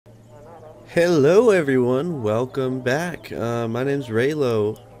Hello everyone, welcome back. My name's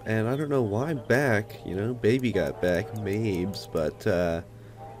Raylo, and I don't know why I'm back, baby got back, Mabes, but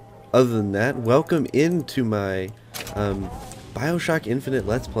other than that, welcome into my um, Bioshock Infinite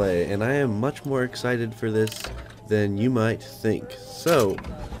Let's Play, and I am much more excited for this than you might think. So,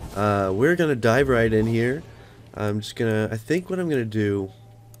 we're gonna dive right in here. I think what I'm gonna do,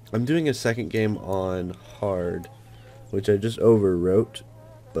 I'm doing a second game on hard, which I just overwrote,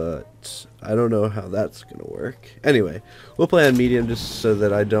 but I don't know how that's gonna work. Anyway, we'll play on medium just so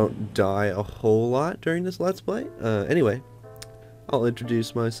that I don't die a whole lot during this let's play. Anyway, I'll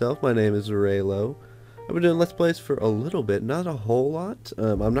introduce myself. My name is Raylo. I've been doing let's plays for a little bit, not a whole lot.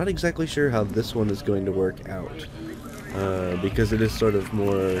 I'm not exactly sure how this one is going to work out, because it is sort of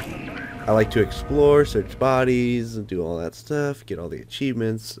more, I like to explore, search bodies, and do all that stuff, get all the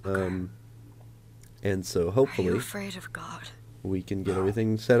achievements, and so hopefully Are you afraid of God? we can get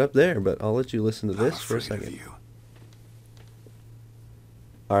everything set up there, but I'll let you listen to this for a second.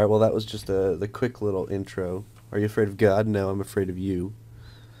 Alright, well that was just the quick little intro. Are you afraid of God? No, I'm afraid of you.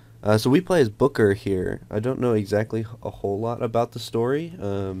 So we play as Booker here. I don't know exactly a whole lot about the story.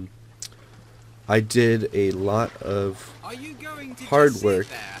 I did a lot of hard work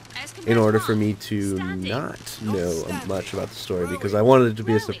in order for me to not know much about the story, because I wanted it to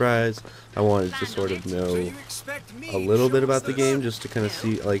be a surprise. I wanted to sort of know a little bit about the game, just to kind of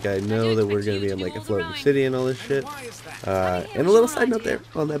see, like, I know that we're going to be in like a floating city and all this shit. And a little side note there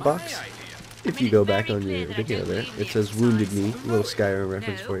on that box, if you go back on your video there, it says Wounded Knee, a little Skyrim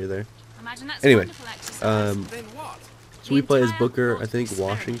reference for you there. Anyway, so we play as Booker, I think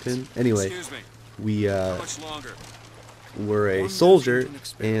Washington. Anyway, we were a soldier,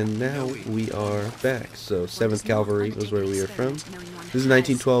 and now we are back. So 7th Cavalry was where we were from. This is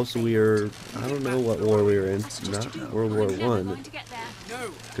 1912, so we are, I don't know what war we were in, not World War One,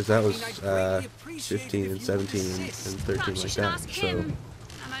 because that was 15 and 17 and 13 like that. So,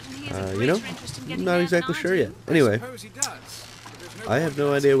 I'm not exactly sure yet. Anyway, I have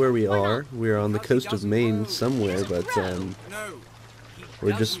no idea where we are. We are on the coast of Maine somewhere, but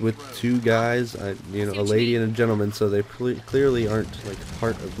we're just with two guys, a lady and a gentleman, so they clearly aren't like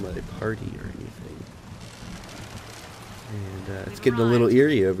part of my party or anything. And it's getting a little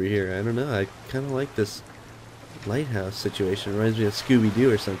eerie over here. I don't know. I kind of like this lighthouse situation. It reminds me of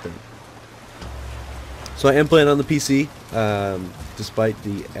Scooby-Doo or something. So I am playing on the PC, despite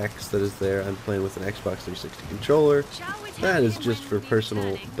the X that is there. I'm playing with an Xbox 360 controller. That is just for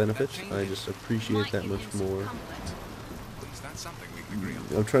personal benefits. I just appreciate that much more.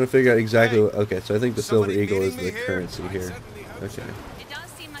 I'm trying to figure out exactly what, okay, so I think the Silver Eagle is the currency here. Okay.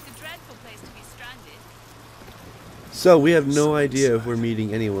 So we have no idea if we're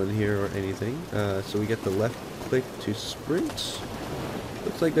meeting anyone here or anything. So we get the left click to sprint.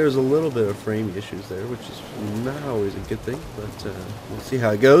 Looks like there's a little bit of frame issues there, which is not always a good thing, but we'll see how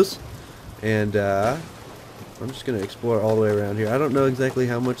it goes. And I'm just going to explore all the way around here. I don't know exactly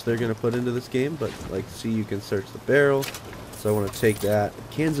how much they're going to put into this game, but like, see, you can search the barrel. So I want to take that.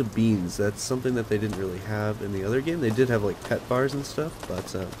 Cans of beans, that's something that they didn't really have in the other game. They did have like pet bars and stuff,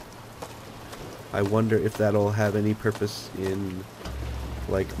 but I wonder if that'll have any purpose in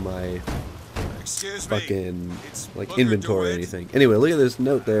like my fucking like inventory or anything. Anyway, look at this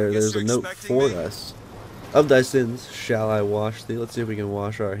note there. There's a note for us. Of thy sins shall I wash thee. Let's see if we can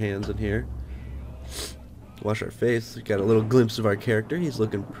wash our hands in here. Wash our face. We got a little glimpse of our character. He's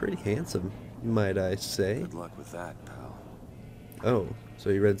looking pretty handsome, might I say. Good luck with that, pal. Oh,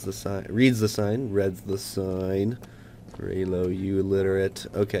 so he reads the sign. Raylo, you illiterate.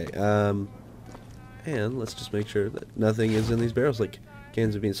 Okay, and let's just make sure that nothing is in these barrels, like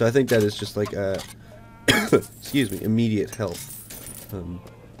cans of beans. So I think that is just like excuse me, immediate health. And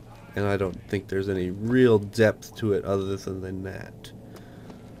I don't think there's any real depth to it other than that.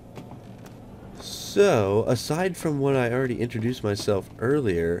 So, aside from what I already introduced myself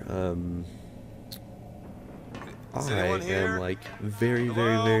earlier, I am like very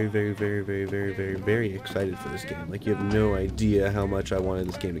excited for this game. Like, you have no idea how much I wanted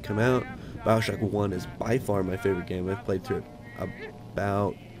this game to come out. Bioshock 1 is by far my favorite game. I've played through it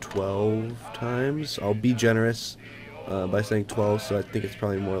about 12 times. I'll be generous by saying 12, so I think it's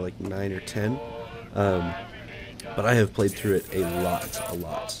probably more like 9 or 10. But I have played through it a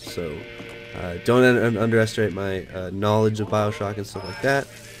lot. So don't underestimate my knowledge of Bioshock and stuff like that.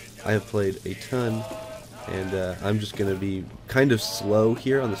 I have played a ton. And I'm just going to be kind of slow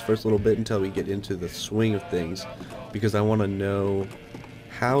here on this first little bit until we get into the swing of things, because I want to know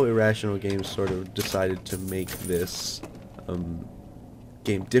how Irrational Games sort of decided to make this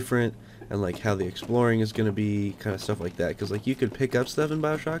game different, and like how the exploring is going to be, kind of stuff like that. Because like you could pick up stuff in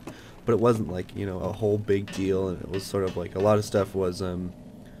Bioshock, but it wasn't like, you know, a whole big deal, and it was sort of like a lot of stuff was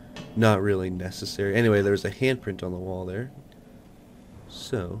not really necessary. Anyway, there's a handprint on the wall there.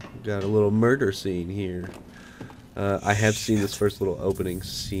 So, got a little murder scene here. I have seen this first little opening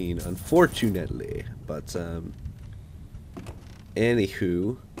scene, unfortunately, but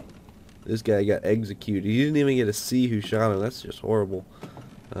anywho, this guy got executed. He didn't even get to see who shot him. That's just horrible.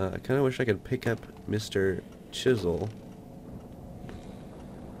 I kind of wish I could pick up Mr. Chisel.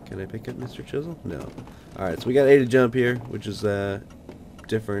 Can I pick up Mr. Chisel? No. Alright, so we got A to jump here, which is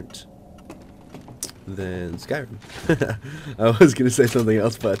different than Skyrim. I was going to say something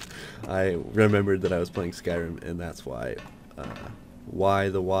else, but I remembered that I was playing Skyrim, and that's why.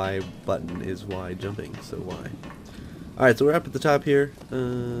 The Y button is Y jumping, so Y. Alright, so we're up at the top here.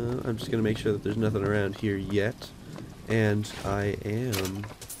 I'm just going to make sure that there's nothing around here yet. And I am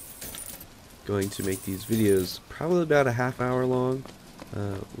going to make these videos probably about a half hour long.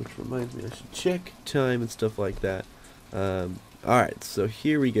 Which reminds me, I should check time and stuff like that. Alright, so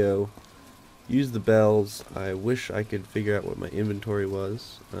here we go. Use the bells. I wish I could figure out what my inventory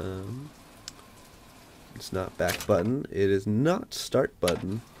was. It's not back button. It is not start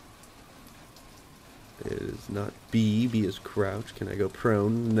button. It is not B. B is crouch. Can I go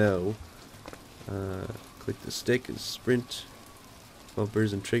prone? No. Click the stick is sprint.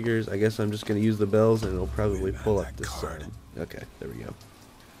 Bumpers and triggers. I guess I'm just going to use the bells and it'll probably pull up this side. Okay, there we go.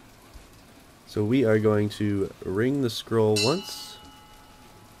 So we are going to ring the scroll once.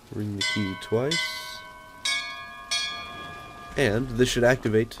 Ring the key twice. And this should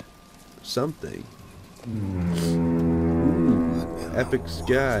activate something. Epic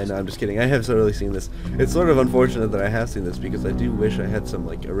sky. No, I'm just kidding. I have totally seen this. It's sort of unfortunate that I have seen this because I do wish I had some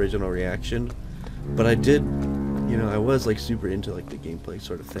like original reaction. But I did, you know, I was like super into like the gameplay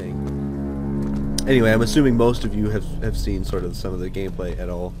sort of thing. Anyway, I'm assuming most of you have seen sort of some of the gameplay at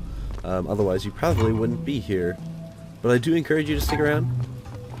all. Otherwise, you probably wouldn't be here. But I do encourage you to stick around.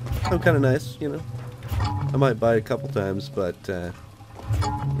 I'm kind of nice, you know. I might buy it a couple times, but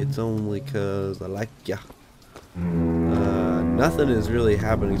it's only because I like ya. Nothing is really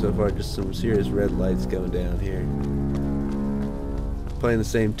happening so far, just some serious red lights going down here. Playing the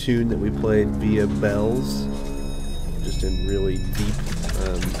same tune that we played via bells, just in really deep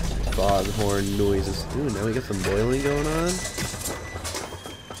foghorn noises. Ooh, now we got some boiling going on.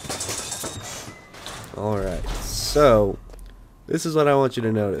 Alright, so this is what I want you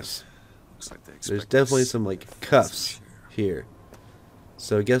to notice. There's definitely some like cuffs here.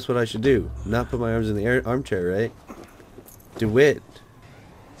 So guess what I should do? Not put my arms in the armchair, right? Dewitt.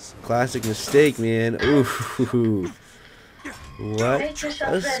 Classic mistake, man. Ooh. What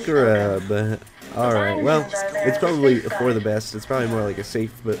a scrub. Alright, well, it's probably for the best. It's probably more like a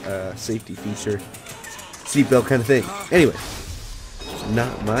safety feature. Seatbelt kind of thing. Anyway,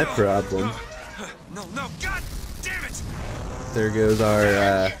 not my problem. No, God damn it! There goes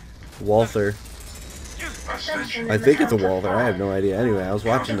our Walther. I think it's a Walther. I have no idea. Anyway, I was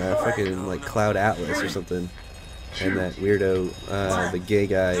watching fucking like Cloud Atlas or something, and that weirdo, the gay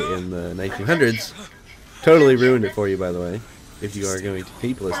guy in the 1900s, totally ruined it for you, by the way. If you are going to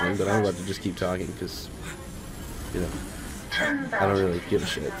keep listening, but I'm about to just keep talking because, you know, I don't really give a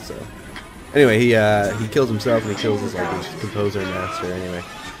shit. So, anyway, he kills himself and he kills his composer master. Anyway,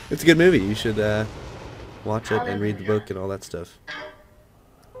 it's a good movie. You should watch it and read the book and all that stuff.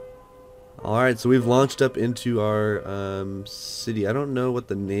 Alright, so we've launched up into our city. I don't know what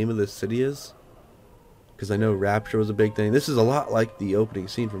the name of this city is, because I know Rapture was a big thing. This is a lot like the opening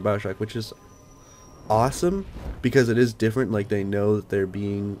scene from Bioshock, which is awesome, because it is different. Like, they know that they're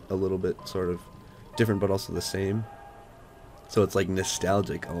being a little bit sort of different, but also the same. So it's like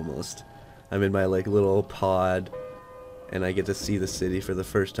nostalgic almost. I'm in my like little pod, and I get to see the city for the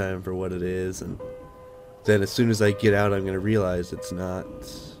first time for what it is, and then as soon as I get out, I'm going to realize it's not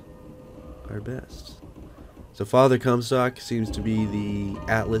our best. So Father Comstock seems to be the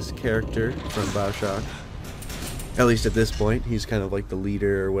Atlas character from Bioshock. At least at this point, he's kind of like the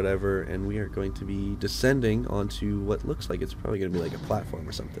leader or whatever, and we are going to be descending onto what looks like it's probably going to be like a platform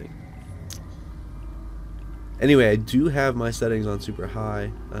or something. Anyway, I do have my settings on super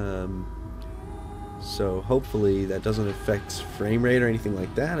high, so hopefully that doesn't affect frame rate or anything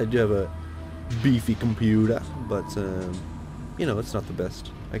like that. I do have a beefy computer, but you know, it's not the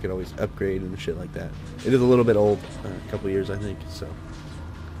best. I could always upgrade and shit like that. It is a little bit old, a couple years I think, so.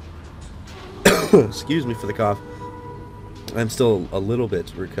 Excuse me for the cough. I'm still a little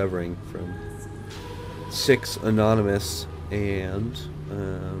bit recovering from 6 Anonymous, and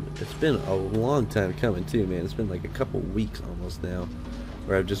it's been a long time coming too, man. It's been like a couple weeks almost now,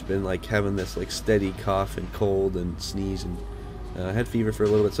 where I've just been like having this like steady cough and cold and sneeze and I had fever for a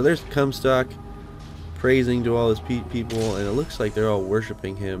little bit. So there's Comstock praising to all his people, and it looks like they're all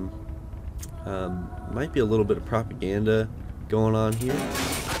worshiping him. Might be a little bit of propaganda going on here.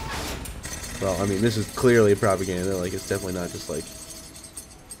 Well, I mean, this is clearly propaganda. Like, it's definitely not just like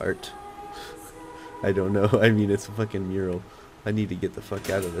art. I don't know. I mean, it's a fucking mural. I need to get the fuck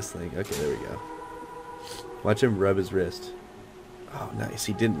out of this thing. Okay, there we go. Watch him rub his wrist. Oh, nice.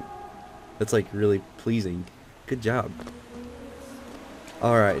 He didn't. That's like really pleasing. Good job.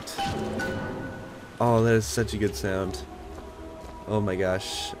 Alright. Oh, that is such a good sound. Oh my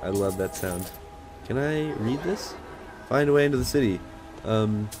gosh. I love that sound. Can I read this? Find a way into the city.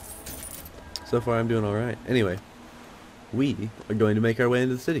 So far I'm doing alright. Anyway. We are going to make our way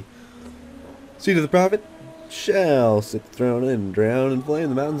into the city. Seat of the prophet shall sit thrown and drown in flame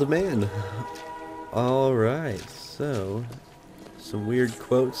the mountains of man. Alright, so some weird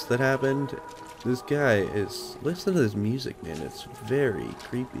quotes that happened. This guy is, listen to this music, man, it's very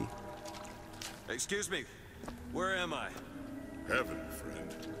creepy. Excuse me, where am I? Heaven,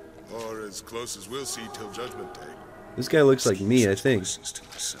 friend. Or as close as we'll see till Judgment Day. This guy looks like me, I think.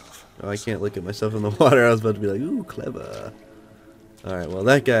 Oh, I can't look at myself in the water. I was about to be like, ooh, clever. Alright, well,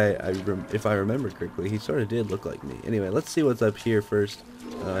 that guy, if I remember correctly, he sort of did look like me. Anyway, let's see what's up here first.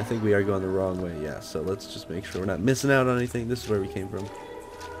 I think we are going the wrong way, yeah, so let's just make sure we're not missing out on anything. This is where we came from.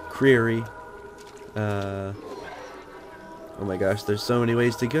 Creary. Oh my gosh, there's so many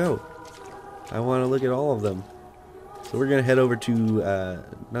ways to go. I want to look at all of them. So we're going to head over to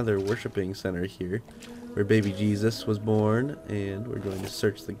another worshiping center here, where baby Jesus was born, and we're going to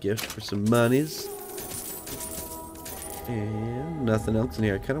search the gift for some monies. And nothing else in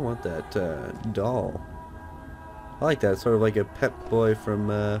here. I kind of want that doll. I like that. It's sort of like a Pep Boy from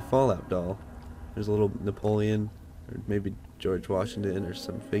Fallout doll. There's a little Napoleon, or maybe George Washington, or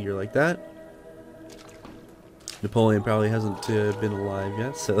some figure like that. Napoleon probably hasn't been alive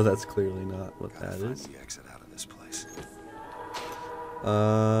yet, so that's clearly not what that is. The exit out of this place.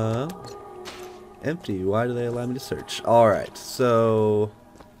 Empty. Why do they allow me to search? Alright, so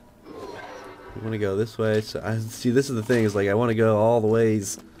we want to go this way. So I see, this is the thing, is like I want to go all the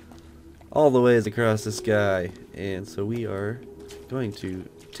ways across the sky, and so we are going to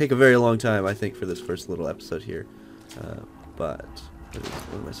take a very long time, I think, for this first little episode here. But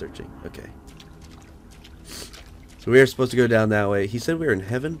what am I searching? Okay. So we are supposed to go down that way. He said we were in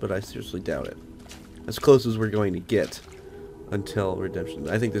heaven, but I seriously doubt it. As close as we're going to get until redemption.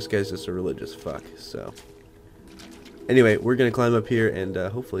 I think this guy's just a religious fuck, so. Anyway, we're going to climb up here and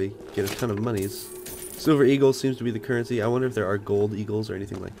hopefully get a ton of monies. Silver eagle seems to be the currency. I wonder if there are gold eagles or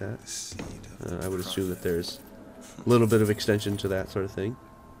anything like that. I would assume that there's a little bit of extension to that sort of thing.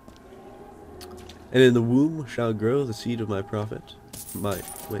 And in the womb shall grow the seed of my prophet.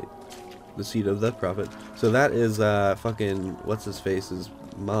 The seed of the prophet. So that is fucking what's-his-face's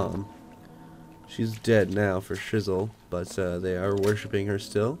mom. She's dead now for shizzle, but they are worshipping her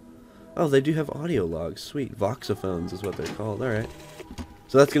still. Oh, they do have audio logs. Sweet. Voxophones is what they're called. Alright.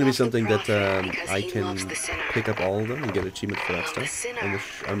 So that's going to be something that I can pick up all of them and get achievements for that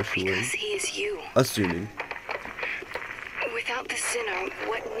stuff. I'm assuming. Without the sinner,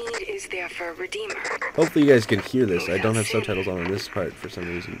 what need is there for a redeemer? Hopefully you guys can hear this. I don't have subtitles on this part for some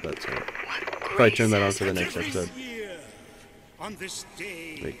reason, but probably turn that on for the next episode.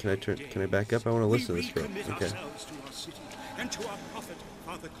 Wait, can I back up? I want to listen to this bit. Okay. And to our prophet,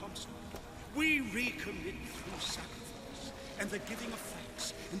 Father Comstock, we recommit through sacrifice and the giving of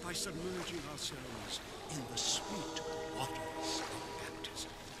thanks, and by submerging ourselves in the sweet waters of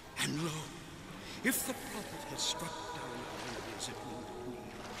baptism. And lo, if the prophet has struck down our enemies at wounded knee,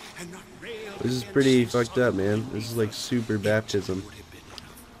 and not railed This is pretty fucked up, man. This is like super baptism.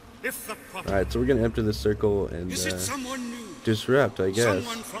 Alright, so we're gonna enter this circle and disrupt, I guess.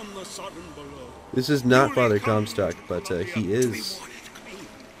 This is not Father Comstock, but he is,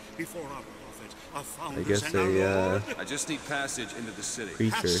 I guess, a I just need passage into the city.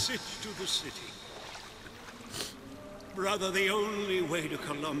 creature. Brother, the only way to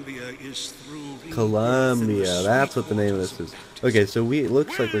Columbia is through Columbia, that's what the name of this is. Okay, so it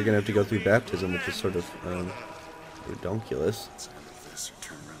looks like we're gonna have to go through baptism, which is sort of redonkulous.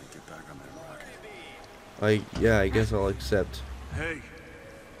 Yeah, I guess I'll accept. Hey.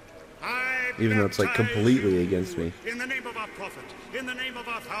 Even though it's like completely against me. In the name of our prophet, in the name of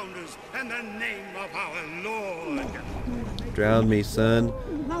our founders, and the name of our Lord. Drown me, son.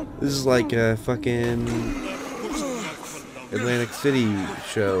 This is like a fucking Atlantic City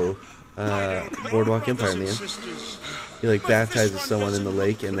show. Boardwalk Empire, man. He like baptizes someone in the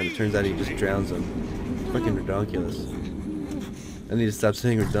lake and then it turns out he just drowns them. Fucking redonkulous. I need to stop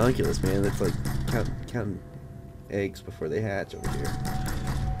saying redonkulous, man. That's like counting eggs before they hatch over here.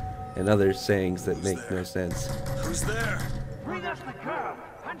 And other sayings that make no sense. Who's there? Bring us the curve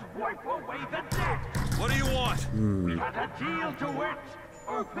and wipe away the debt. What do you want? We had a deal to it.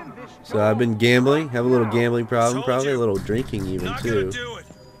 Open this door. So I've been gambling, have a little gambling problem, Told probably a you. little drinking even Not gonna too. do it.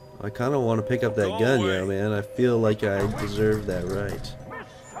 I kind of want to pick up that Go gun, away. yo, man. I feel like I deserve that right.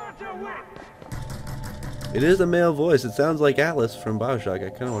 Mr. Dewitt. It is a male voice. It sounds like Alice from Bioshock. I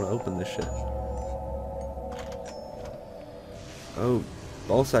kind of want to open this shit. Oh,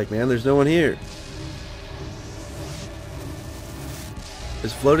 ballsack, man. There's no one here.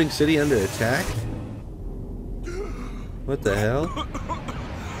 Is Floating City under attack? What the hell?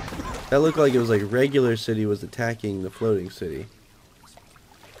 That looked like it was like regular city was attacking the Floating City.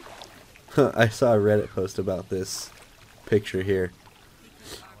 I saw a Reddit post about this picture here.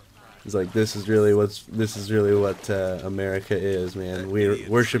 It's like this is really what America is, man. We're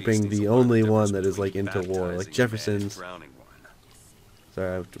worshiping the only one that is like into war, like Jefferson's. Drowning one.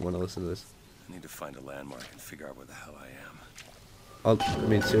 Sorry, I want to listen to this. I need to find a landmark and figure out where the hell I am. I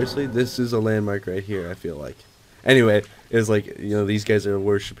mean, seriously, this is a landmark right here. I feel like. Anyway, it's like, you know, these guys are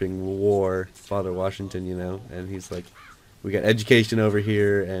worshiping war, Father Washington, you know, and he's like, we got education over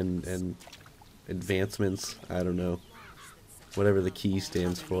here and advancements. I don't know, whatever the key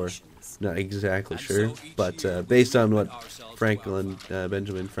stands for. Not exactly sure, but based on what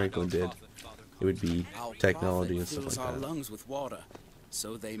Benjamin Franklin did, it would be technology and stuff like our that. lungs with water,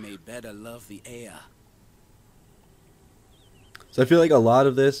 so they may better love the air. So I feel like a lot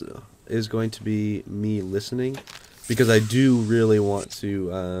of this is going to be me listening, because I do really want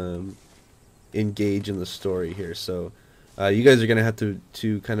to engage in the story here. So you guys are going to have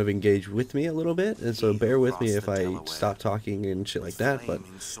to kind of engage with me a little bit, and so bear with me if I stop talking and shit like that, but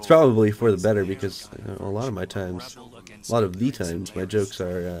it's probably for the better, because a lot of the times my jokes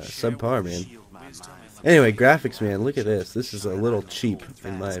are subpar, man. Anyway, graphics, man, look at this. This is a little cheap,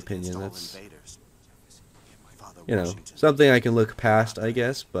 in my opinion. That's, you know, something I can look past, I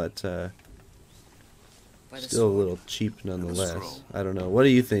guess, but still a little cheap nonetheless. I don't know. What do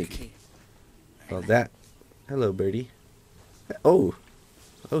you think about that? Hello, birdie. Oh,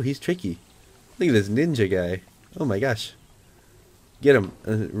 he's tricky. Look at this ninja guy. Oh my gosh. Get him.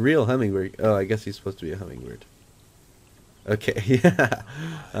 A real hummingbird. Oh, I guess he's supposed to be a hummingbird. Okay, yeah.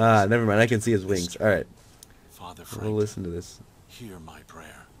 Never mind. I can see his wings. Alright. We'll listen to this. Hear my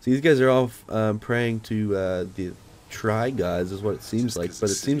prayer. So these guys are all praying to the tri-gods, is what it seems like. But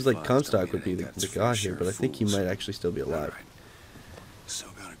it seems like Comstock would be the god here, but I think he might actually still be alive.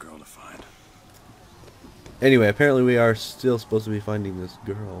 Still got a girl to find. Anyway, apparently we are still supposed to be finding this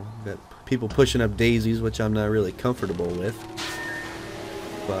girl. Got people pushing up daisies, which I'm not really comfortable with.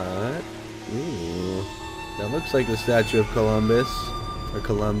 But, ooh, that looks like the statue of Columbus, or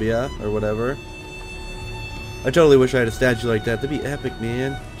Columbia, or whatever. I totally wish I had a statue like that. That'd be epic,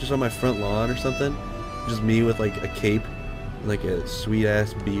 man. Just on my front lawn or something. Just me with like a cape, and like a sweet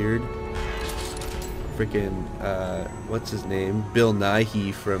ass beard. Freaking, what's his name? Bill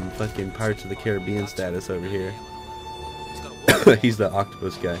Nighy from fucking Pirates of the Caribbean status over here. He's the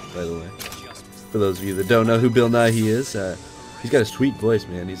octopus guy, by the way. For those of you that don't know who Bill Nighy is, he's got a sweet voice,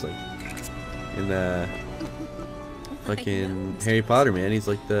 man. He's like in fucking Harry Potter, man. He's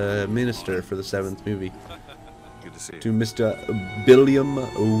like the minister for the 7th movie. Good to see you. To Mr. William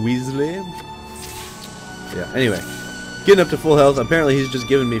Weasley. Yeah, anyway. Getting up to full health. Apparently he's just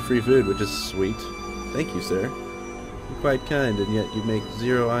giving me free food, which is sweet. Thank you, sir. You're quite kind, and yet you make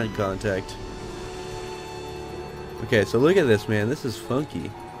zero eye contact. Okay, so look at this, man. This is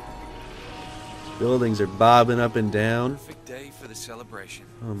funky. Buildings are bobbing up and down. Perfect day for the celebration.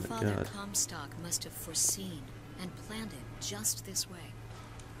 Oh my Father god. Comstock must have foreseen and planned it just this way.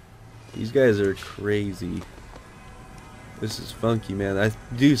 These guys are crazy. This is funky, man. I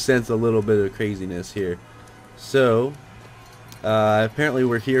do sense a little bit of craziness here. So, apparently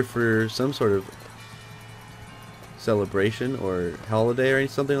we're here for some sort of celebration or holiday or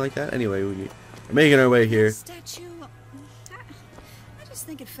something like that. Anyway, we're making our way here. Statue, I just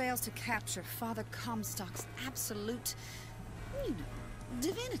think it fails to capture Father Comstock's absolute, you know,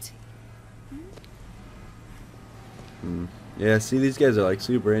 divinity. Yeah, see, these guys are like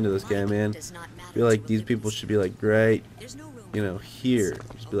super into this guy, man. I feel like these people should be like, right, you know, here.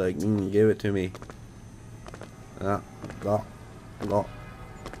 Just be like, give it to me. That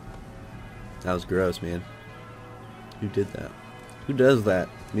was gross, man. Who did that? Who does that?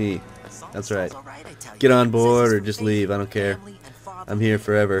 Me. That's right. Get on board or just leave. I don't care. I'm here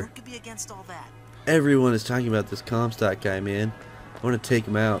forever. Everyone is talking about this Comstock guy, man. I want to take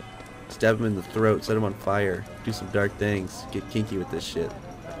him out. Stab him in the throat. Set him on fire. Do some dark things. Get kinky with this shit.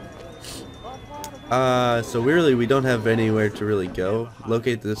 So we don't have anywhere to really go.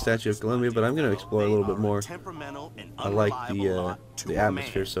 Locate the Statue of Columbia, but I'm going to explore a little bit more. I like the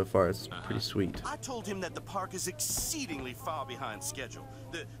atmosphere so far. It's pretty sweet. I told him that the park is exceedingly far behind schedule.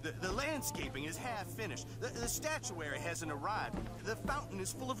 The landscaping is half finished. The statuary hasn't arrived. The fountain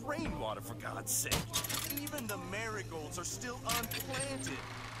is full of rainwater, for God's sake. Even the marigolds are still unplanted.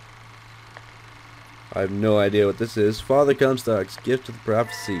 I have no idea what this is. Father Comstock's gift of the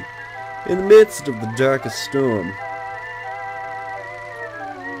prophecy. In the midst of the darkest storm.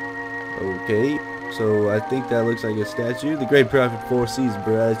 Okay, so I think that looks like a statue. The great prophet foresees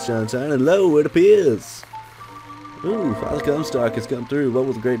bright sunshine, and lo, it appears. Ooh, Father Comstock has come through. What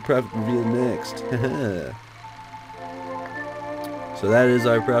will the great prophet reveal next? So that is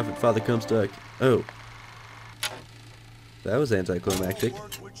our prophet, Father Comstock. Oh. That was anticlimactic.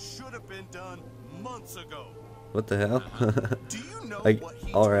 Which should have been done months ago. What the hell? Do you know like, what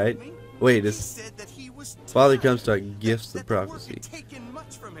he alright. told me? Wait, He is said that he was Father tired, Comstock gifts the that work prophecy. had taken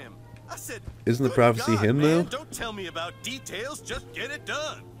much from him. I said, Isn't the "Good prophecy God, him, man, though? Don't tell me about details, just get it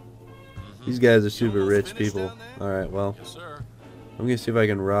done. These guys are super almost rich finished people. down there? Alright, well. Yes, sir. I'm gonna see if I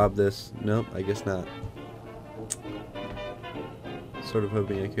can rob this. Nope, I guess not. Sort of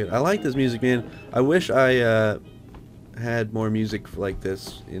hoping I could. I like this music, man. I wish I had more music like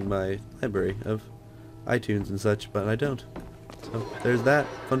this in my library of iTunes and such, but I don't. So there's that.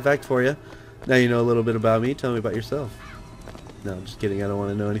 Fun fact for you. Now you know a little bit about me. Tell me about yourself. No, I'm just kidding. I don't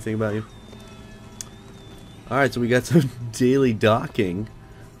want to know anything about you. Alright, so we got some daily docking.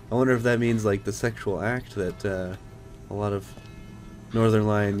 I wonder if that means like the sexual act that a lot of Northern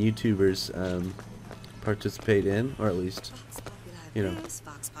Lion YouTubers participate in, or at least, you know,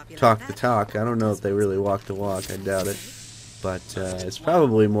 talk the talk. I don't know if they really walk the walk. I doubt it. But it's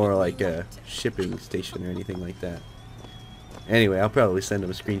probably more like a shipping station or anything like that. Anyway, I'll probably send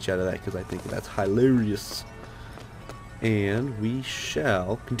them a screenshot of that because I think that's hilarious. And we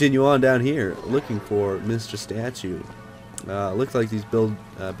shall continue on down here looking for Mr. Statue. Looks like these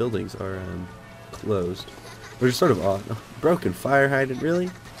buildings are closed. Which is sort of odd. Oh, broken fire hydrant, really?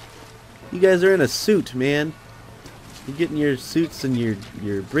 You guys are in a suit, man. You're getting your suits and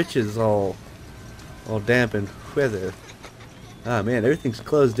your breeches all damp and weather. Ah, man, everything's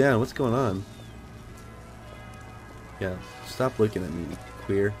closed down. What's going on? Yeah, stop looking at me,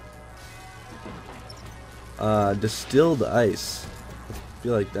 queer. Distilled ice. I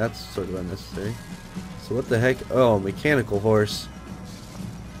feel like that's sort of unnecessary. So what the heck? Oh, mechanical horse.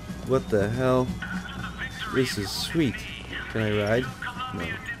 What the hell? This is sweet. Can I ride? No.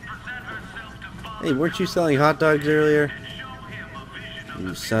 Hey, weren't you selling hot dogs earlier?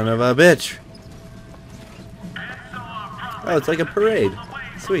 You son of a bitch. Oh, it's like a parade.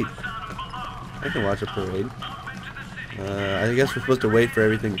 Sweet. I can watch a parade. I guess we're supposed to wait for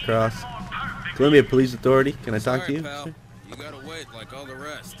everything to cross. Columbia Police Authority, can I talk to you? Pal. You gotta wait like all the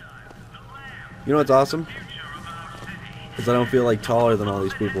rest. You know what's awesome? Is I don't feel like taller than all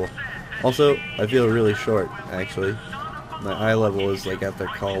these people. Also, I feel really short, actually. My eye level is like at their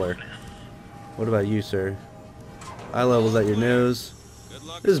collar. What about you, sir? Eye level's at your nose.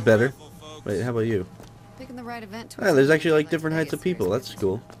 This is better. Wait, how about you? Picking the right event. Ah, there's actually like different heights of people. That's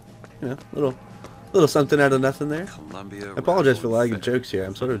cool. You know, little something out of nothing there. I apologize for lagging jokes here.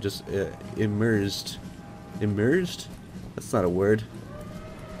 I'm sort of just immersed. Immersed? That's not a word.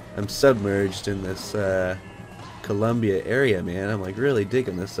 I'm submerged in this Columbia area, man. I'm like really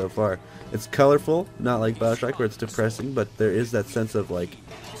digging this so far. It's colorful, not like Bioshock where it's depressing, but there is that sense of like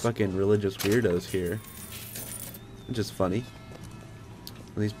fucking religious weirdos here, which is funny.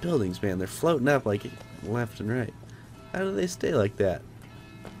 And these buildings, man, they're floating up like left and right. How do they stay like that?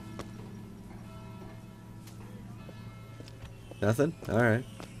 Nothing? Alright.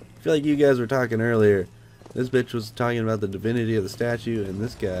 I feel like you guys were talking earlier. This bitch was talking about the divinity of the statue, and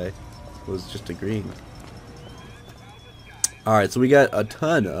this guy was just agreeing. Alright, so we got a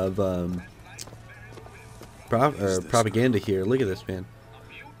ton of propaganda here. Look at this, man.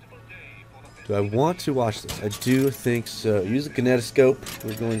 Do I want to watch this? I do think so. Use the kinetoscope.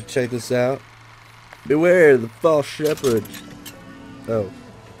 We're going to check this out. Beware the false shepherd. Oh.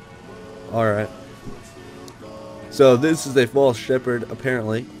 Alright. So this is a false shepherd,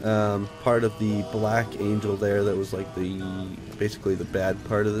 apparently. Part of the black angel there that was like basically the bad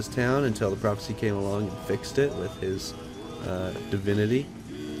part of this town until the prophecy came along and fixed it with his divinity.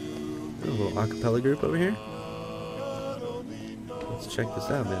 A little acapella group over here. Let's check this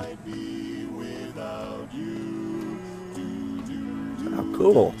out, man. Oh,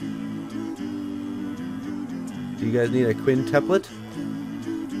 cool. Do you guys need a quintuplet?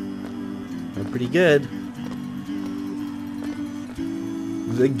 I'm pretty good.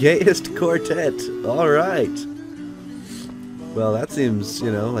 The gayest quartet. Alright. Well, that seems,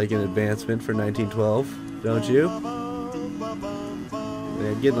 you know, like an advancement for 1912, don't you?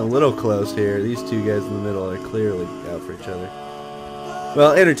 They're getting a little close here. These two guys in the middle are clearly out for each other.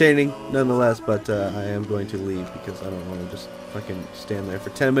 Well, entertaining, nonetheless, but I am going to leave because I don't want to just fucking stand there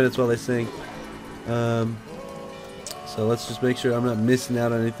for 10 minutes while they sing. So let's just make sure I'm not missing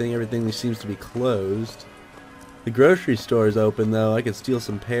out on anything. Everything seems to be closed. The grocery store is open, though. I could steal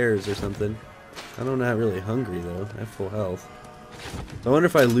some pears or something. I'm not really hungry, though. I have full health. So I wonder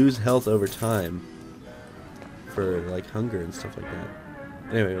if I lose health over time for, like, hunger and stuff like that.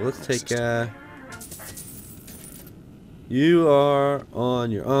 Anyway, let's take, you are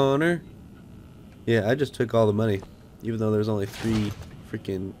on your honor. Yeah, I just took all the money, even though there's only 3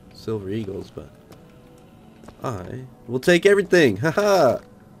 freaking silver eagles, but I will take everything. Haha!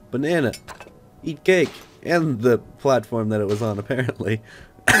 Banana. Eat cake. And the platform that it was on, apparently.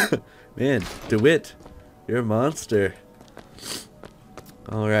 Man, Dewitt, you're a monster.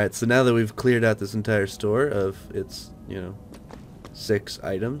 Alright, so now that we've cleared out this entire store of its, you know, 6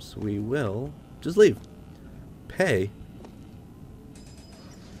 items, we will just leave. Pay?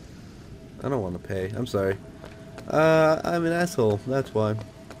 I don't want to pay. I'm sorry. I'm an asshole. That's why.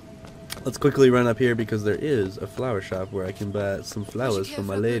 Let's quickly run up here because there is a flower shop where I can buy some flowers for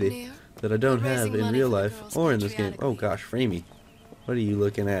my lady that I don't have in real life or in this game. Oh gosh, Framey. What are you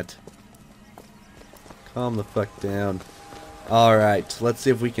looking at? Calm the fuck down. Alright, let's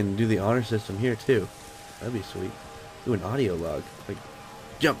see if we can do the honor system here too. That'd be sweet. Do an audio log. Like,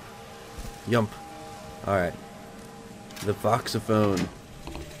 jump. Yump. Alright. The voxophone.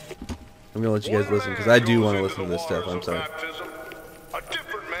 I'm gonna let you guys listen because I do want to listen to this stuff. I'm sorry. A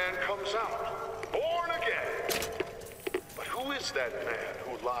different man comes out, born again. But who is that man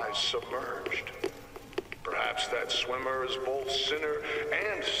who lies submerged? Perhaps that swimmer is both sinner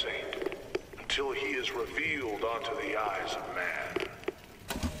and saint, until he is revealed onto the eyes of man.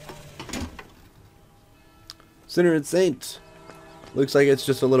 Sinner and saint. Looks like it's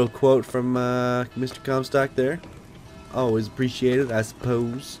just a little quote from Mr. Comstock there. Always appreciated, I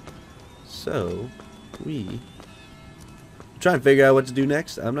suppose. So, we try and figure out what to do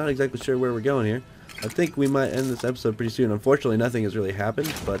next. I'm not exactly sure where we're going here. I think we might end this episode pretty soon. Unfortunately, nothing has really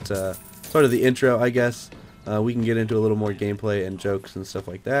happened, but sort of the intro, I guess. We can get into a little more gameplay and jokes and stuff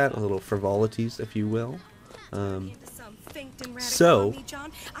like that. A little frivolities, if you will. So,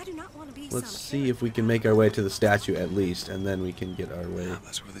 let's see if we can make our way to the statue at least, and then we can get our way. Yeah,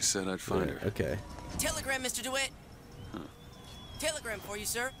 that's where they said I'd find her. Okay. Telegram, Mr. Dewitt. Telegram for you,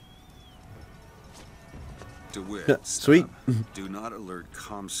 sir. Dewitt, sweet. Do not alert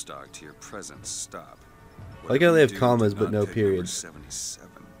Comstock to your presence. Stop. I like how they have commas but no periods.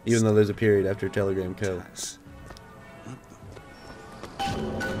 Even though there's a period after telegram code.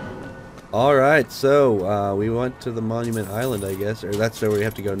 Alright, so we went to the Monument Island, I guess, or that's where we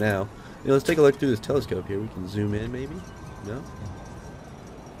have to go now. You know, let's take a look through this telescope here. We can zoom in, maybe? No?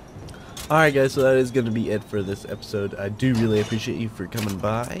 Alright guys, so that is going to be it for this episode. I do really appreciate you for coming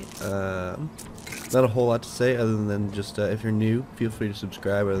by. Not a whole lot to say other than just if you're new, feel free to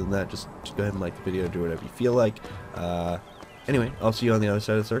subscribe. Other than that, just go ahead and like the video, do whatever you feel like. Anyway, I'll see you on the other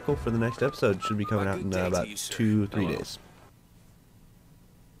side of the circle for the next episode. Should be coming out in about 2-3 days.